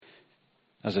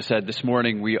As I said this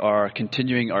morning, we are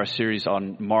continuing our series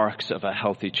on marks of a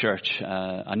healthy church.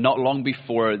 And not long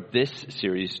before this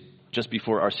series, just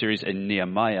before our series in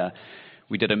Nehemiah,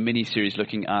 we did a mini-series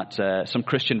looking at some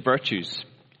Christian virtues.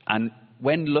 And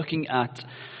when looking at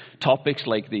topics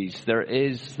like these, there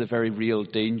is the very real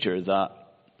danger that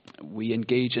we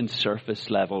engage in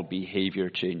surface-level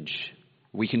behavior change.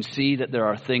 We can see that there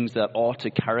are things that ought to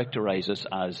characterize us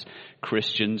as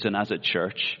Christians and as a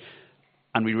church,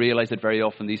 and we realize that very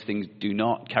often these things do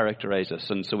not characterize us.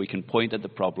 And so we can point at the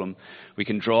problem. We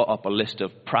can draw up a list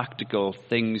of practical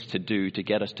things to do to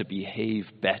get us to behave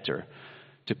better,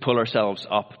 to pull ourselves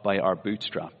up by our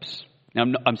bootstraps. Now,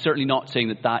 I'm certainly not saying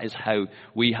that that is how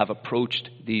we have approached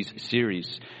these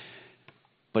series.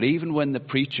 But even when the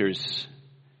preachers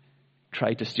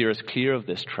try to steer us clear of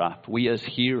this trap, we as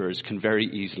hearers can very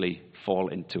easily fall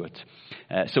into it.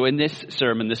 So in this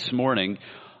sermon this morning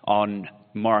on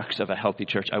marks of a healthy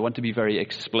church, I want to be very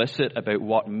explicit about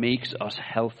what makes us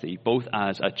healthy, both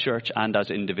as a church and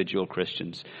as individual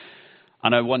Christians.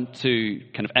 And I want to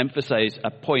kind of emphasize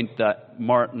a point that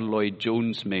Martin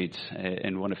Lloyd-Jones made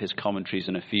in one of his commentaries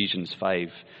in Ephesians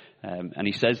 5. And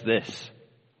he says this: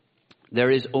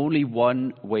 "There is only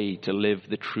one way to live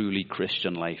the truly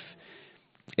Christian life.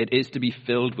 It is to be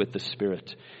filled with the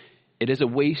Spirit. It is a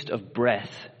waste of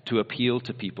breath to appeal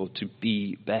to people to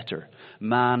be better.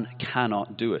 Man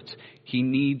cannot do it. He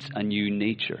needs a new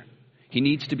nature. He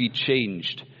needs to be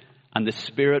changed, and the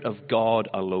Spirit of God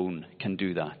alone can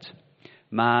do that.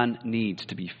 Man needs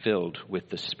to be filled with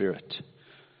the Spirit."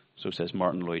 So says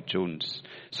Martin Lloyd-Jones.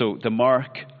 So the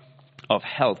mark of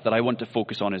health that I want to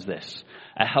focus on is this: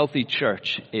 a healthy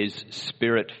church is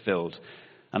Spirit-filled.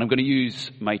 And I'm going to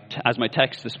use as my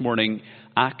text this morning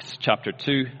Acts chapter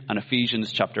 2 and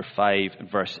Ephesians chapter 5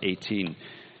 verse 18.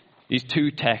 These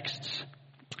two texts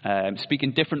speak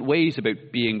in different ways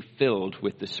about being filled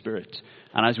with the Spirit.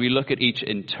 And as we look at each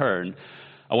in turn,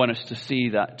 I want us to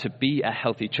see that to be a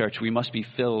healthy church, we must be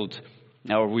filled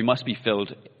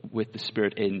with the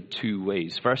Spirit in two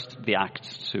ways. First, the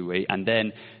Acts 2 way, and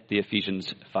then the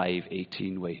Ephesians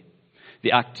 5:18 way.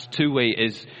 The Acts 2 way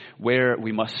is where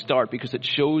we must start because it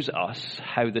shows us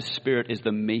how the Spirit is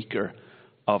the maker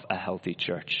of a healthy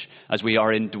church, as we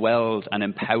are indwelled and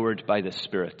empowered by the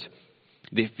Spirit.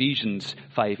 The Ephesians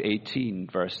 5:18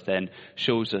 verse then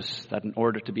shows us that in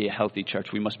order to be a healthy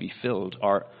church, we must be filled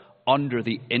or under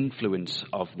the influence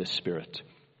of the Spirit.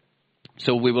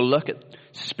 So we will look at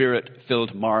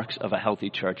Spirit-filled marks of a healthy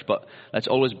church, but let's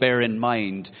always bear in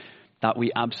mind that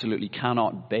we absolutely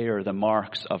cannot bear the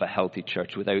marks of a healthy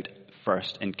church without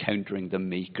first encountering the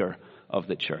maker of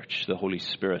the church, the Holy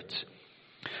Spirit.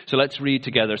 So let's read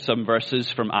together some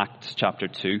verses from Acts chapter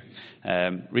 2.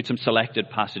 Read some selected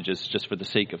passages just for the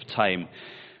sake of time.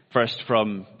 First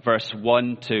from verse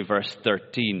 1 to verse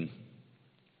 13.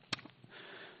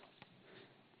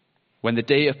 "When the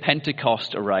day of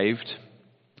Pentecost arrived,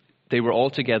 they were all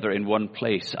together in one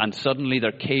place, and suddenly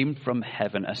there came from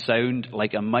heaven a sound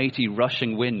like a mighty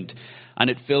rushing wind, and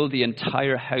it filled the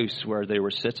entire house where they were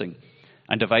sitting.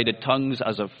 And divided tongues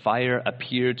as of fire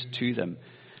appeared to them,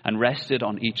 and rested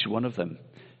on each one of them.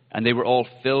 And they were all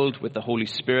filled with the Holy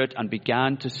Spirit, and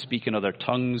began to speak in other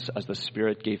tongues as the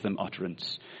Spirit gave them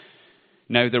utterance.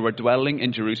 Now there were dwelling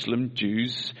in Jerusalem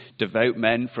Jews, devout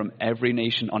men from every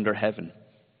nation under heaven.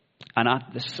 And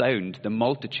at the sound, the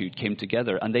multitude came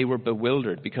together, and they were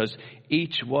bewildered, because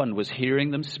each one was hearing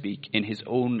them speak in his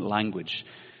own language.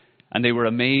 And they were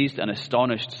amazed and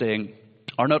astonished, saying,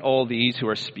 'Are not all these who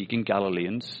are speaking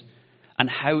Galileans? And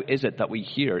how is it that we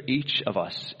hear, each of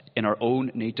us, in our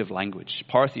own native language,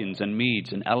 Parthians and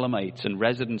Medes and Elamites and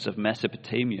residents of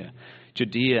Mesopotamia,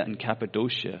 Judea and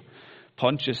Cappadocia,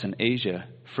 Pontus and Asia,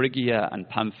 Phrygia and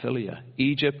Pamphylia,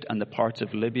 Egypt and the parts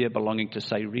of Libya belonging to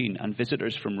Cyrene, and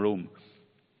visitors from Rome,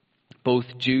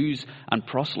 both Jews and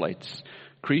proselytes,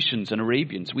 Cretians and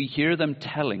Arabians, we hear them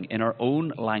telling in our own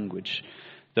language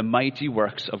the mighty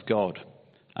works of God.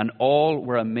 And all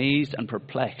were amazed and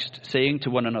perplexed, saying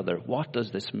to one another, what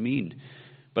does this mean?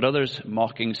 But others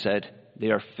mocking said,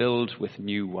 they are filled with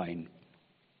new wine.'"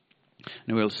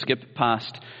 Now we'll skip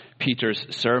past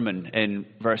Peter's sermon in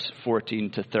verse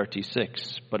 14 to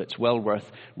 36, but it's well worth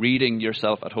reading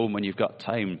yourself at home when you've got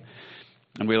time.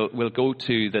 And we'll go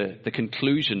to the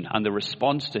conclusion and the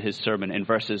response to his sermon in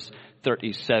verses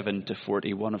 37 to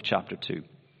 41 of chapter 2.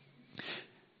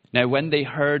 "Now when they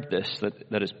heard this,"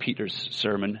 that is Peter's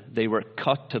sermon, "they were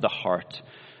cut to the heart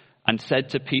and said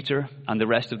to Peter and the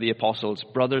rest of the apostles,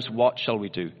 'Brothers, what shall we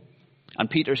do?' And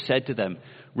Peter said to them,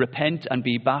 'Repent and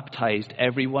be baptized,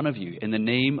 every one of you, in the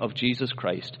name of Jesus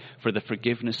Christ, for the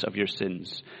forgiveness of your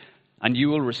sins. and you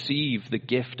will receive the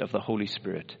gift of the Holy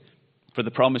Spirit. For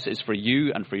the promise is for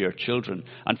you and for your children,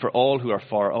 and for all who are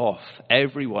far off,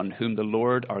 everyone whom the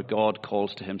Lord our God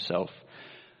calls to himself."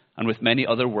 And with many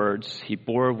other words he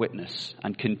bore witness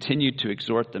and continued to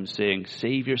exhort them, saying,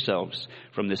 "Save yourselves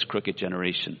from this crooked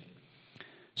generation."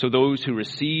 So those who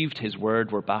received his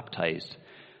word were baptized,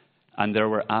 and there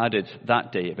were added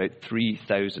that day about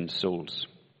 3,000 souls.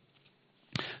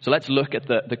 So let's look at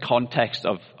the context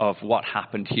of what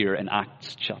happened here in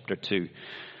Acts chapter 2.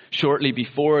 Shortly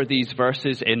before these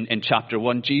verses in chapter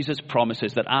 1, Jesus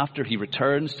promises that after he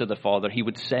returns to the Father, he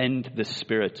would send the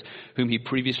Spirit, whom he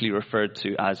previously referred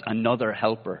to as another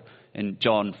helper in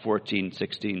John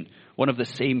 14:16, one of the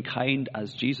same kind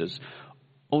as Jesus,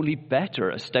 only better,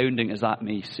 astounding as that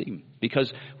may seem.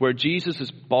 Because where Jesus'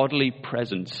 bodily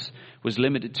presence was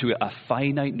limited to a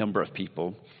finite number of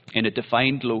people in a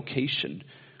defined location,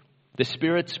 the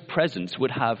Spirit's presence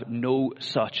would have no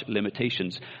such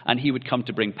limitations, and he would come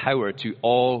to bring power to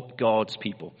all God's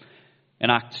people. In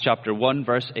Acts chapter 1,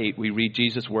 verse 8, we read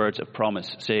Jesus' words of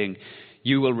promise, saying,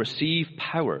 "You will receive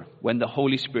power when the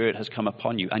Holy Spirit has come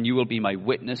upon you, and you will be my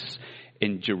witness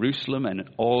in Jerusalem and in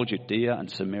all Judea and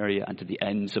Samaria and to the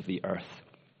ends of the earth."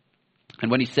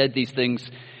 And when he said these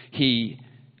things, he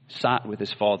sat with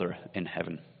his Father in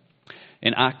heaven.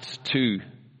 In Acts 2,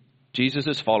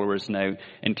 Jesus' followers now,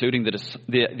 including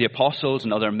the apostles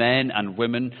and other men and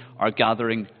women, are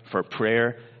gathering for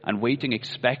prayer and waiting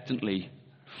expectantly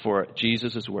for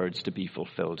Jesus' words to be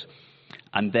fulfilled.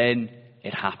 And then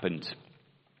it happened.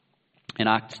 In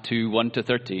Acts 2,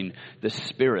 1-13, the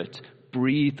Spirit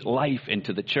breathed life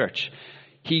into the church.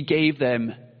 He gave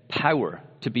them power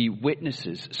to be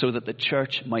witnesses so that the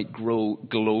church might grow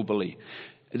globally.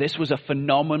 This was a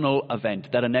phenomenal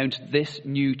event that announced this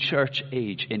new church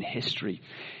age in history.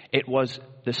 It was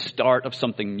the start of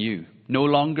something new. No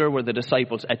longer were the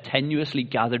disciples a tenuously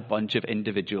gathered bunch of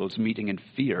individuals meeting in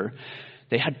fear.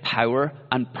 They had power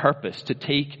and purpose to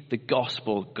take the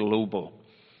gospel global.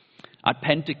 At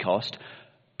Pentecost,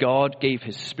 God gave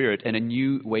his Spirit in a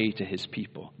new way to his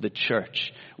people, the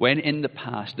church. When in the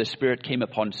past the Spirit came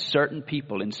upon certain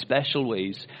people in special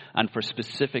ways and for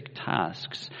specific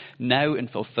tasks, now in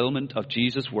fulfillment of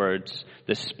Jesus' words,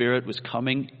 the Spirit was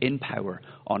coming in power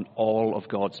on all of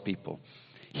God's people.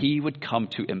 He would come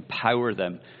to empower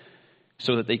them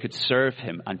so that they could serve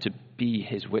him and to be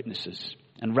his witnesses.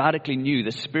 And radically new,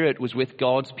 the Spirit was with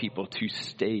God's people to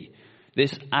stay.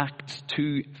 This Acts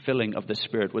 2 filling of the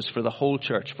Spirit was for the whole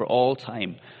church, for all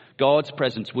time. God's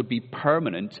presence would be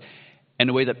permanent in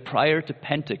a way that prior to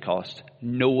Pentecost,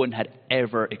 no one had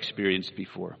ever experienced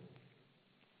before.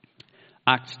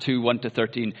 Acts 2,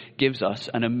 1-13 gives us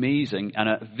an amazing and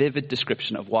a vivid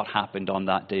description of what happened on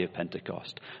that day of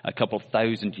Pentecost, a couple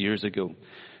thousand years ago.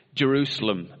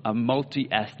 Jerusalem, a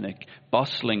multi-ethnic,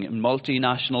 bustling,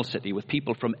 multinational city with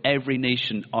people from every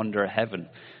nation under heaven.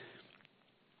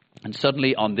 And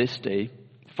suddenly on this day,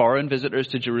 foreign visitors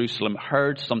to Jerusalem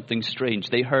heard something strange.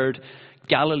 They heard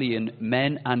Galilean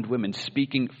men and women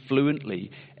speaking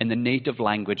fluently in the native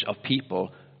language of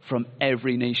people from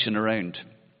every nation around.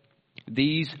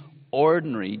 These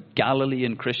ordinary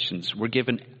Galilean Christians were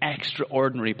given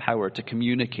extraordinary power to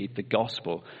communicate the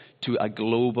gospel to a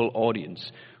global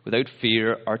audience without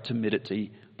fear or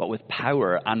timidity, but with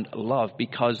power and love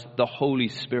because the Holy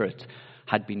Spirit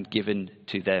had been given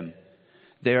to them.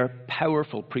 Their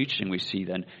powerful preaching, we see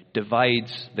then,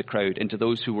 divides the crowd into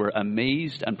those who were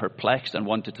amazed and perplexed and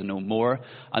wanted to know more,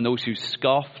 and those who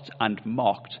scoffed and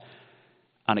mocked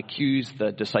and accused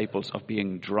the disciples of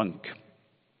being drunk.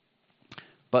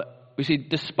 But we see,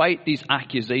 despite these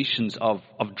accusations of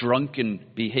drunken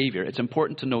behavior, it's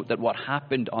important to note that what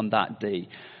happened on that day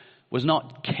was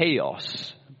not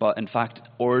chaos, but in fact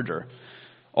order.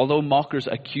 Although mockers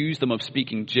accused them of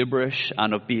speaking gibberish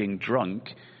and of being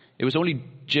drunk, it was only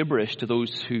gibberish to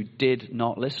those who did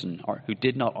not listen or who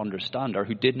did not understand or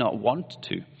who did not want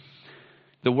to.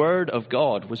 The word of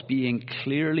God was being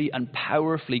clearly and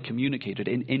powerfully communicated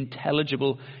in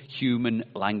intelligible human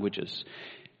languages.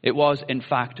 It was, in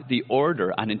fact, the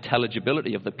order and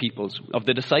intelligibility of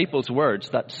the disciples' words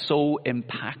that so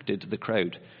impacted the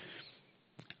crowd.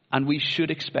 And we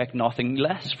should expect nothing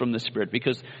less from the Spirit,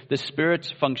 because the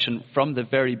Spirit's function from the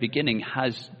very beginning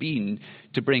has been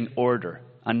to bring order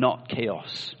and not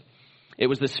chaos. It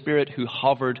was the Spirit who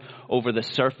hovered over the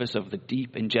surface of the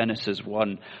deep in Genesis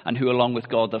 1, and who, along with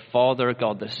God the Father,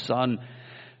 God the Son,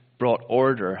 brought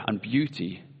order and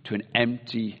beauty to an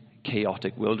empty,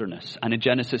 chaotic wilderness. And in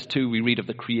Genesis 2, we read of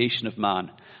the creation of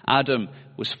man. Adam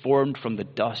was formed from the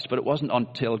dust, but it wasn't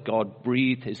until God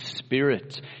breathed his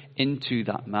Spirit into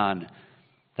that man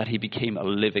that he became a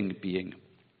living being.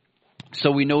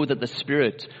 So we know that the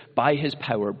Spirit, by his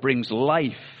power, brings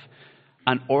life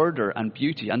and order and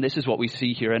beauty. And this is what we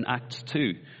see here in Acts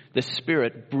 2. The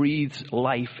Spirit breathes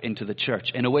life into the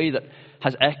church in a way that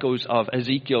has echoes of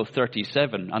Ezekiel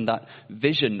 37 and that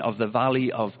vision of the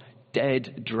valley of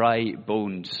dead, dry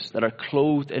bones that are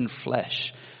clothed in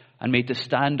flesh and made to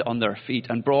stand on their feet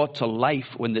and brought to life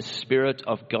when the Spirit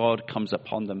of God comes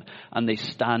upon them and they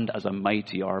stand as a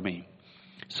mighty army.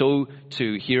 So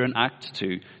too, here in Acts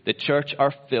 2, the church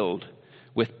are filled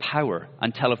with power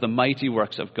and tell of the mighty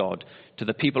works of God to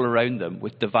the people around them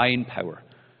with divine power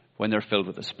when they're filled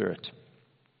with the Spirit.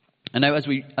 And now as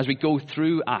we go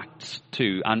through Acts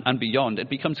 2 and beyond, it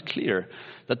becomes clear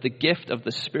that the gift of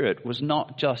the Spirit was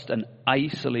not just an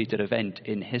isolated event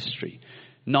in history,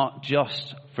 not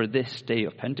just for this day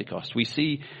of Pentecost. We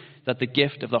see that the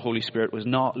gift of the Holy Spirit was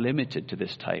not limited to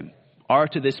this time, or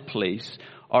to this place,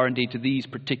 or indeed to these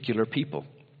particular people.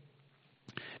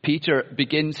 Peter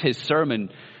begins his sermon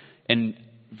in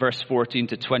verse 14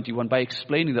 to 21 by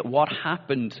explaining that what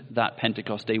happened that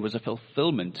Pentecost day was a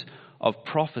fulfillment of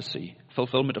prophecy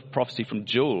from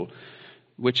Joel,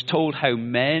 which told how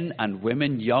men and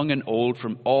women, young and old,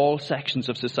 from all sections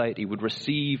of society would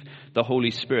receive the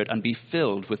Holy Spirit and be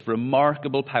filled with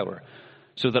remarkable power,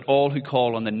 so that all who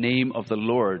call on the name of the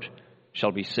Lord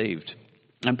shall be saved.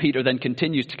 And Peter then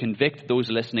continues to convict those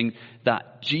listening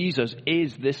that Jesus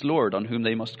is this Lord on whom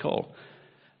they must call.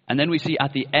 And then we see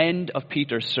at the end of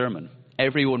Peter's sermon,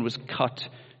 everyone was cut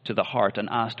to the heart and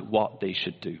asked what they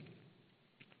should do.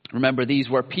 Remember, these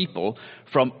were people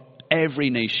from every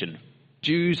nation,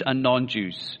 Jews and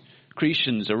non-Jews,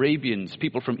 Cretians, Arabians,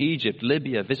 people from Egypt,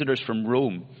 Libya, visitors from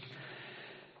Rome.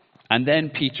 And then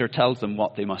Peter tells them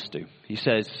what they must do. He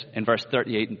says in verse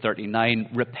 38 and 39,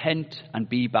 "Repent and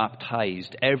be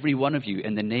baptized, every one of you,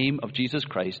 in the name of Jesus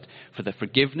Christ, for the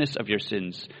forgiveness of your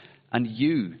sins, and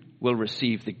you will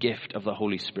receive the gift of the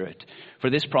Holy Spirit. For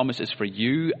this promise is for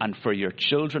you and for your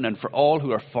children and for all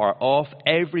who are far off,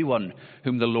 everyone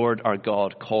whom the Lord our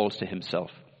God calls to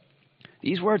himself."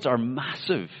 These words are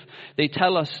massive. They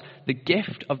tell us the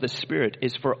gift of the Spirit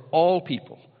is for all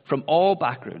people, from all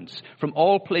backgrounds, from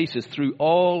all places, through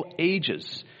all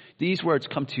ages. These words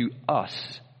come to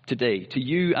us today, to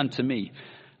you and to me,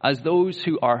 as those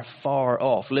who are far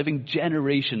off, living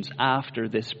generations after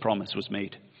this promise was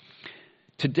made.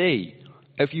 Today,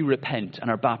 if you repent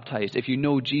and are baptized, if you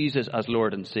know Jesus as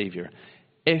Lord and Savior,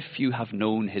 if you have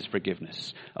known his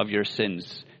forgiveness of your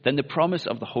sins, then the promise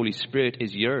of the Holy Spirit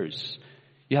is yours.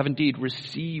 You have indeed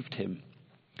received him.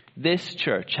 This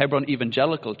church, Hebron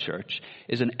Evangelical Church,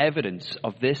 is an evidence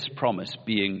of this promise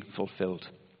being fulfilled.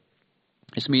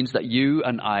 This means that you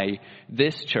and I,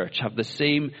 this church, have the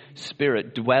same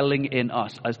Spirit dwelling in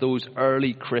us as those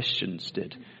early Christians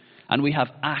did. And we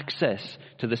have access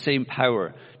to the same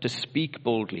power to speak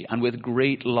boldly and with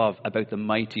great love about the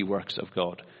mighty works of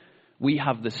God. We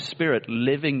have the Spirit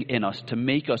living in us to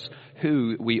make us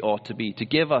who we ought to be, to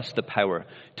give us the power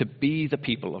to be the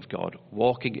people of God,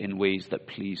 walking in ways that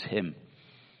please him.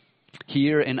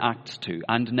 Here in Acts 2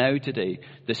 and now today,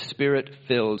 the Spirit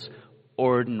fills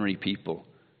ordinary people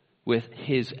with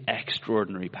his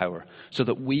extraordinary power so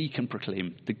that we can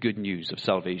proclaim the good news of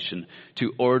salvation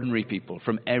to ordinary people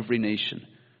from every nation,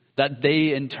 that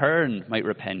they in turn might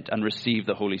repent and receive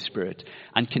the Holy Spirit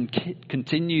and can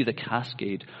continue the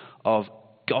cascade of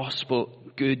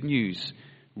gospel good news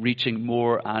reaching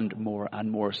more and more and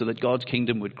more so that God's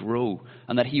kingdom would grow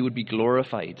and that he would be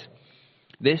glorified.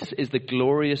 This is the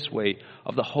glorious way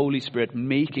of the Holy Spirit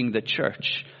making the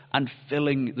church and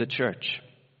filling the church.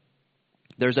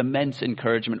 There's immense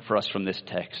encouragement for us from this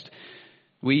text.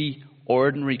 We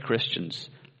ordinary Christians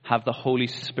have the Holy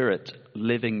Spirit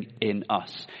living in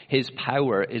us. His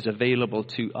power is available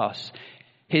to us.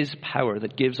 His power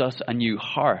that gives us a new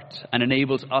heart and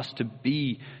enables us to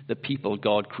be the people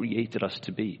God created us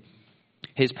to be.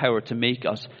 His power to make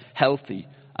us healthy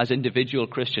as individual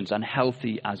Christians and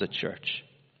healthy as a church.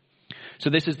 So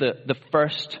this is the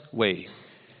first way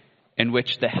in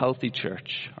which the healthy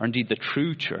church, or indeed the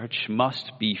true church,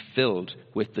 must be filled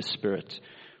with the Spirit.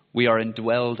 We are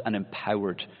indwelled and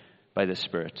empowered by the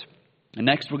Spirit. And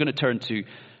next we're going to turn to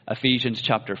Ephesians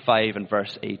chapter 5 and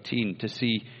verse 18 to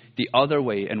see the other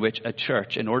way in which a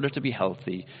church, in order to be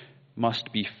healthy,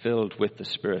 must be filled with the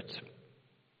Spirit.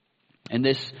 In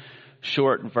this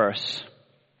short verse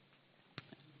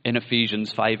in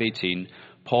Ephesians 5:18,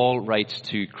 Paul writes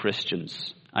to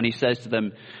Christians, and he says to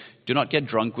them, "Do not get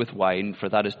drunk with wine, for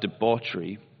that is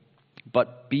debauchery,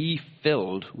 but be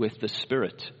filled with the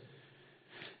Spirit."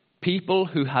 People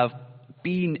who have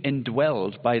been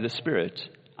indwelled by the Spirit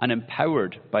and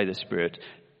empowered by the Spirit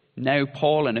Now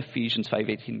Paul in Ephesians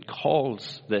 5:18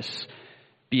 calls this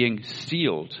being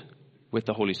sealed with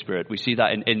the Holy Spirit. We see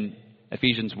that in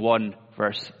Ephesians 1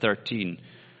 verse 13.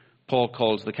 Paul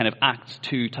calls the kind of Acts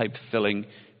 2 type filling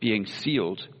being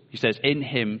sealed. He says, in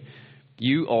him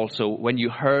you also, when you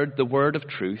heard the word of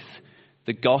truth,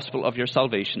 the gospel of your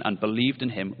salvation, and believed in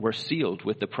him, were sealed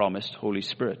with the promised Holy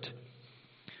Spirit.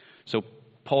 So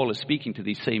Paul is speaking to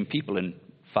these same people in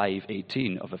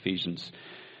 5:18 of Ephesians.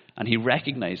 And he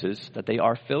recognizes that they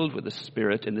are filled with the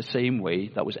Spirit in the same way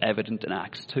that was evident in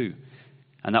Acts 2.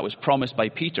 And that was promised by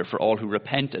Peter for all who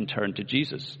repent and turn to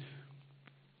Jesus.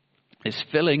 This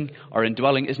filling or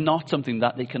indwelling is not something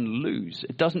that they can lose.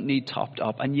 It doesn't need topped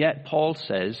up. And yet Paul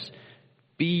says,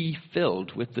 be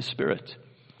filled with the Spirit.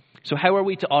 So how are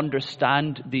we to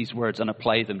understand these words and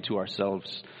apply them to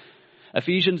ourselves?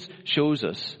 Ephesians shows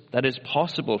us that it's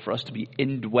possible for us to be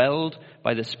indwelled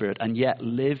by the Spirit and yet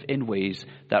live in ways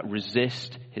that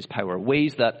resist his power,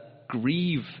 ways that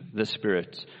grieve the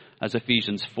Spirit, as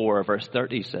Ephesians 4 verse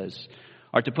 30 says.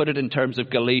 Or to put it in terms of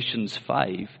Galatians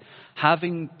 5,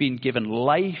 having been given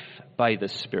life by the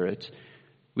Spirit,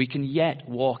 we can yet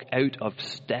walk out of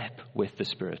step with the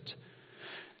Spirit.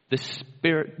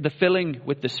 The filling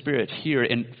with the Spirit here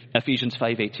in Ephesians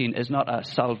 5:18 is not a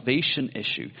salvation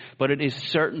issue, but it is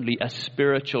certainly a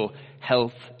spiritual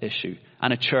health issue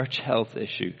and a church health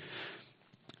issue.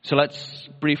 So let's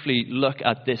briefly look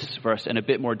at this verse in a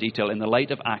bit more detail in the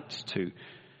light of Acts 2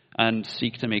 and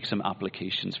seek to make some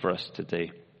applications for us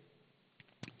today.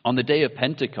 On the day of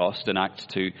Pentecost in Acts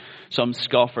 2, some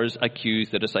scoffers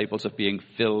accused the disciples of being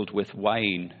filled with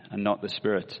wine and not the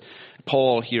Spirit.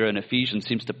 Paul here in Ephesians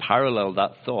seems to parallel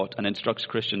that thought and instructs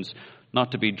Christians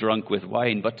not to be drunk with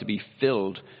wine, but to be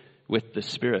filled with the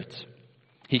Spirit.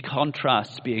 He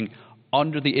contrasts being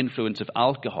under the influence of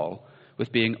alcohol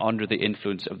with being under the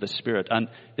influence of the Spirit. And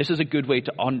this is a good way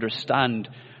to understand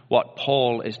what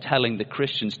Paul is telling the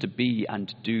Christians to be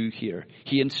and do here.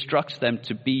 He instructs them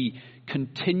to be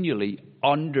continually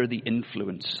under the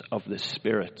influence of the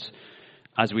Spirit,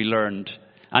 as we learned.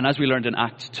 And as we learned in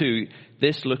Acts 2,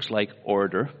 this looks like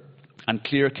order and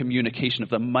clear communication of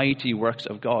the mighty works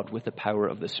of God with the power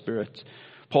of the Spirit.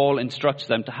 Paul instructs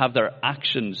them to have their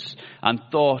actions and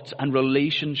thoughts and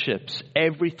relationships,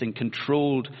 everything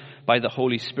controlled by the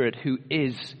Holy Spirit who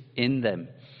is in them.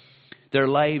 Their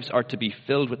lives are to be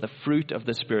filled with the fruit of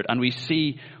the Spirit. And we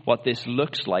see what this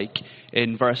looks like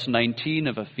in verse 19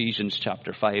 of Ephesians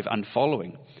chapter 5 and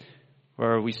following,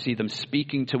 where we see them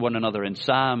speaking to one another in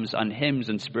psalms and hymns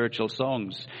and spiritual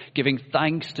songs, giving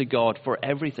thanks to God for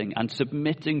everything and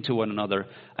submitting to one another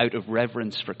out of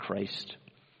reverence for Christ.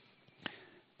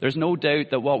 There's no doubt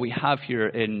that what we have here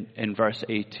in verse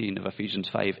 18 of Ephesians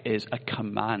 5 is a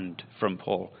command from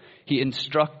Paul. He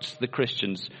instructs the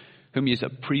Christians whom he has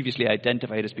previously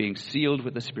identified as being sealed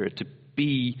with the Spirit to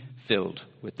be filled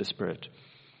with the Spirit.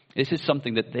 This is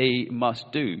something that they must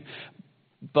do.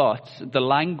 But the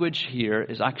language here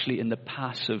is actually in the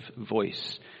passive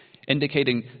voice,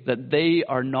 indicating that they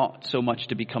are not so much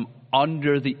to become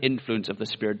under the influence of the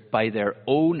Spirit by their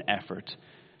own effort,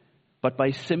 but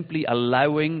by simply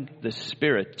allowing the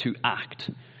Spirit to act,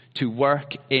 to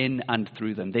work in and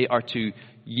through them. They are to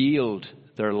yield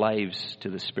their lives to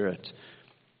the Spirit.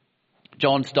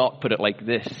 John Stott put it like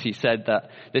this. He said that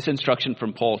this instruction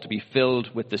from Paul to be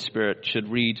filled with the Spirit should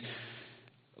read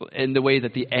in the way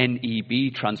that the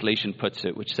NEB translation puts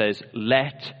it, which says,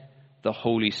 let the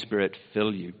Holy Spirit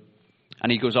fill you.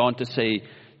 And he goes on to say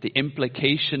the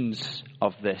implications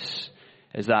of this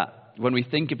is that when we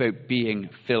think about being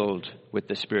filled with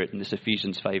the Spirit in this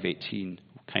Ephesians 5:18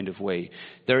 kind of way,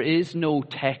 there is no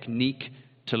technique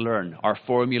to learn or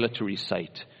formula to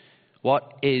recite.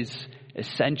 What is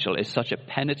essential is such a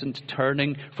penitent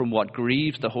turning from what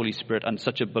grieves the Holy Spirit and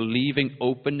such a believing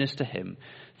openness to him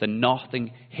that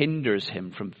nothing hinders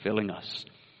him from filling us.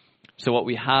 So what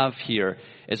we have here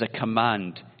is a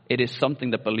command. It is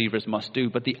something that believers must do,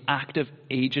 but the active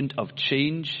agent of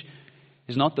change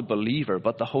is not the believer,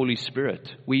 but the Holy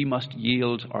Spirit. We must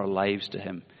yield our lives to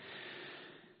him.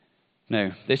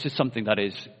 Now, this is something that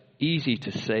is easy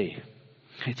to say.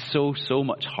 It's so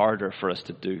much harder for us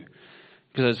to do.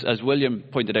 Because as William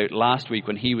pointed out last week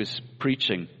when he was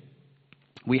preaching,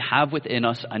 we have within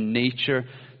us a nature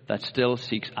that still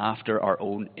seeks after our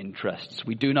own interests.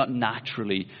 We do not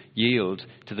naturally yield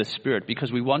to the Spirit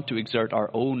because we want to exert our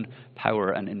own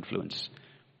power and influence.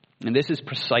 And this is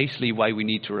precisely why we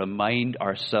need to remind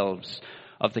ourselves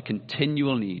of the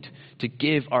continual need to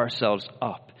give ourselves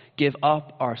up, give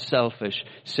up our selfish,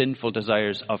 sinful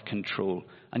desires of control,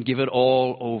 and give it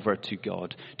all over to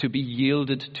God, to be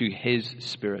yielded to his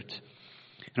Spirit.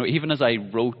 You know, even as I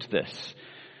wrote this,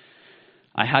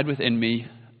 I had within me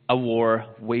a war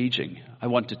waging. I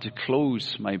wanted to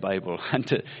close my Bible and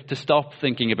to stop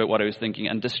thinking about what I was thinking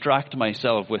and distract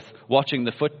myself with watching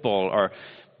the football or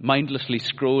mindlessly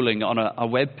scrolling on a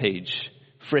web page,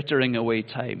 frittering away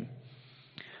time.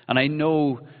 And I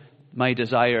know my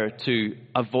desire to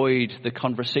avoid the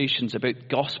conversations about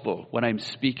gospel when I'm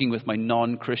speaking with my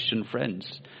non-Christian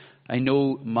friends. I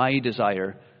know my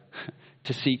desire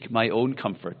to seek my own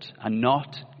comfort and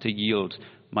not to yield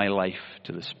my life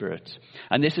to the Spirit.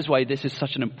 And this is why this is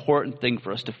such an important thing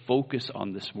for us to focus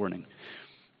on this morning.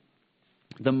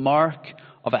 The mark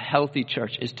of a healthy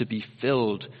church is to be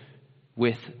filled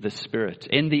with the Spirit.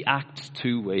 In the Acts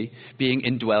 2 way, being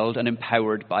indwelled and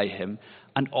empowered by Him,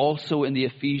 and also in the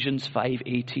Ephesians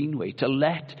 5:18 way, to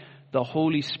let the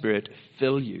Holy Spirit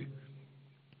fill you.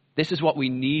 This is what we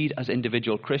need as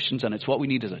individual Christians, and it's what we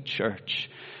need as a church.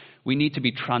 We need to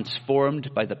be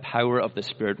transformed by the power of the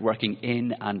Spirit working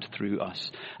in and through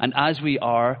us. And as we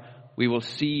are, we will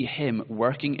see Him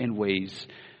working in ways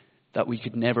that we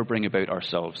could never bring about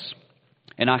ourselves.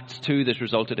 In Acts 2, this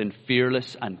resulted in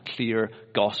fearless and clear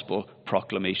gospel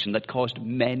proclamation that caused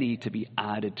many to be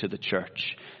added to the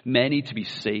church, many to be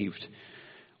saved.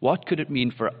 What could it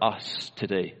mean for us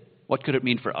today? What could it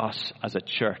mean for us as a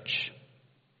church?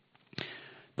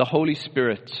 The Holy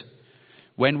Spirit,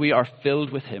 when we are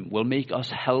filled with Him, will make us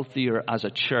healthier as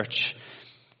a church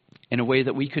in a way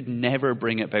that we could never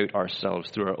bring about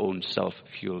ourselves through our own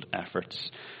self-fueled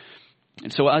efforts.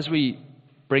 And so as we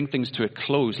bring things to a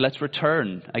close, let's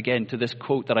return again to this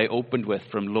quote that I opened with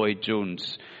from Lloyd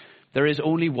Jones. There is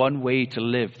only one way to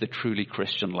live the truly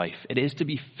Christian life. It is to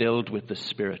be filled with the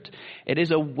Spirit. It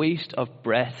is a waste of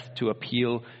breath to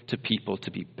appeal to people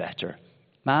to be better.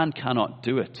 Man cannot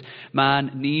do it.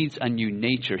 Man needs a new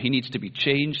nature. He needs to be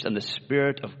changed, and the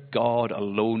Spirit of God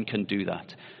alone can do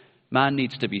that. Man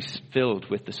needs to be filled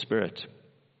with the Spirit.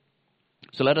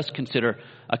 So let us consider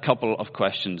a couple of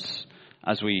questions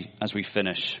as we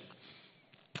finish.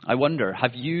 I wonder,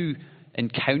 have you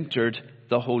encountered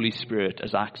the Holy Spirit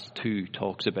as Acts 2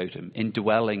 talks about Him,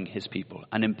 indwelling His people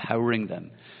and empowering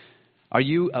them? Are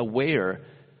you aware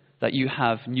that you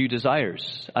have new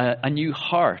desires, a new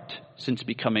heart since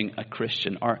becoming a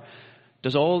Christian? Or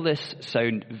does all this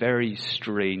sound very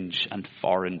strange and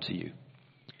foreign to you?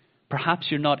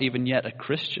 Perhaps you're not even yet a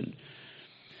Christian.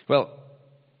 Well,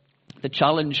 the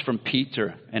challenge from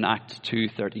Peter in Acts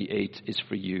 2:38 is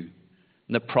for you.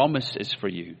 And the promise is for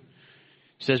you.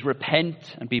 It says,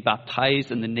 repent and be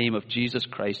baptized in the name of Jesus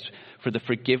Christ for the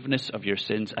forgiveness of your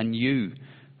sins, and you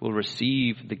will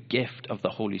receive the gift of the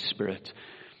Holy Spirit.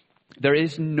 There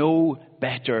is no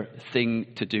better thing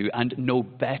to do and no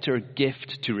better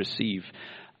gift to receive.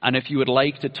 And if you would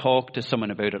like to talk to someone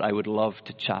about it, I would love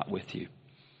to chat with you.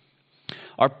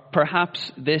 Or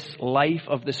perhaps this life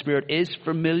of the Spirit is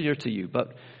familiar to you,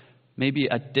 but maybe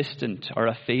a distant or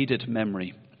a faded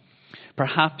memory.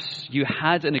 Perhaps you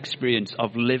had an experience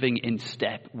of living in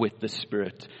step with the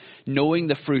Spirit, knowing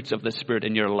the fruits of the Spirit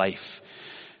in your life,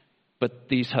 but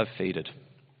these have faded.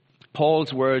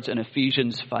 Paul's words in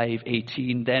Ephesians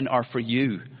 5:18 then are for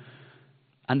you,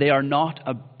 and they are not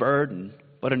a burden,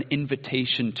 but an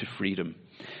invitation to freedom.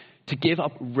 To give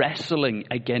up wrestling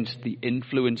against the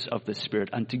influence of the Spirit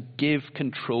and to give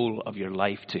control of your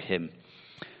life to Him.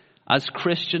 As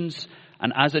Christians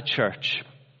and as a church,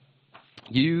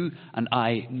 you and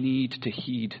I need to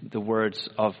heed the words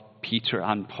of Peter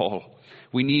and Paul.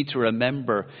 We need to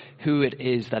remember who it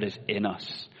is that is in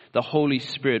us, the Holy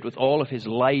Spirit with all of His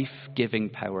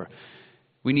life-giving power.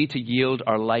 We need to yield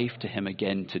our life to Him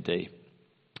again today.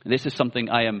 This is something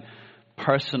I am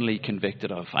personally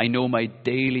convicted of. I know my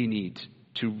daily need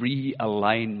to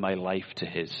realign my life to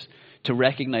His, to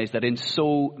recognize that in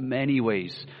so many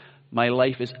ways my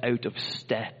life is out of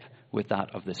step with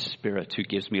that of the Spirit who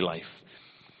gives me life.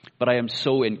 But I am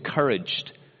so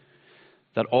encouraged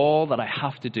that all that I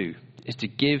have to do is to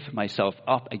give myself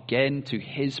up again to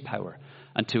His power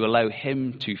and to allow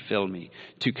Him to fill me,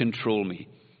 to control me.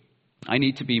 I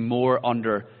need to be more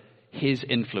under His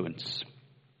influence.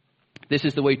 This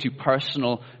is the way to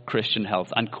personal Christian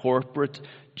health and corporate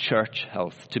church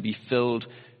health, to be filled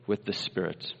with the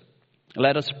Spirit.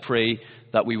 Let us pray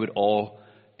that we would all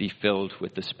be filled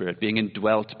with the Spirit, being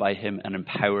indwelt by Him and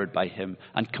empowered by Him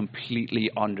and completely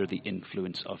under the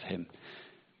influence of Him.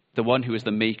 The one who is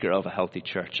the maker of a healthy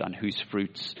church and whose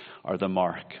fruits are the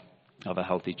mark of a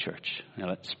healthy church. Now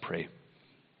let's pray.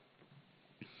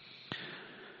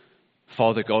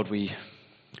 Father God, we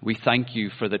thank You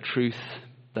for the truth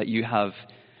that You have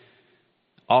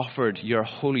offered Your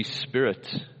Holy Spirit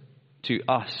to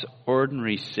us,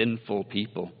 ordinary sinful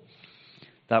people.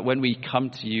 That when we come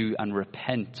to You and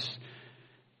repent,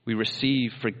 We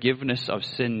receive forgiveness of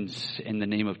sins in the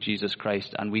name of Jesus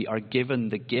Christ, and we are given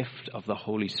the gift of the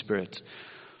Holy Spirit.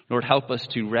 Lord, help us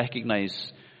to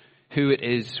recognize who it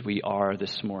is we are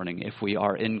this morning. If we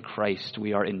are in Christ,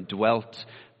 we are indwelt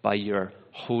by your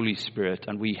Holy Spirit,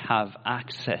 and we have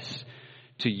access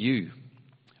to you.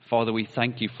 Father, we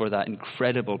thank you for that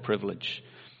incredible privilege.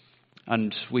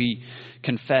 And we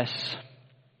confess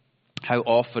how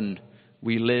often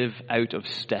we live out of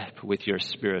step with your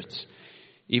Spirit.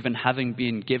 Even having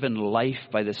been given life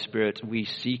by the Spirit, we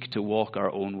seek to walk our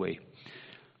own way.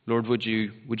 Lord, would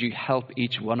you help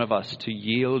each one of us to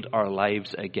yield our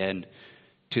lives again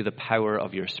to the power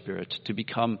of your Spirit, to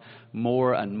become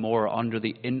more and more under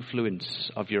the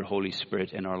influence of your Holy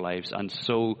Spirit in our lives, and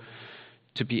so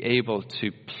to be able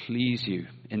to please you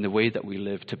in the way that we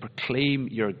live, to proclaim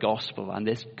your gospel and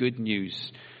this good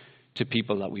news to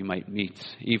people that we might meet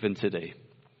even today.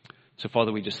 So,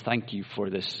 Father, we just thank you for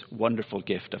this wonderful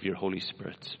gift of your Holy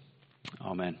Spirit.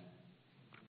 Amen.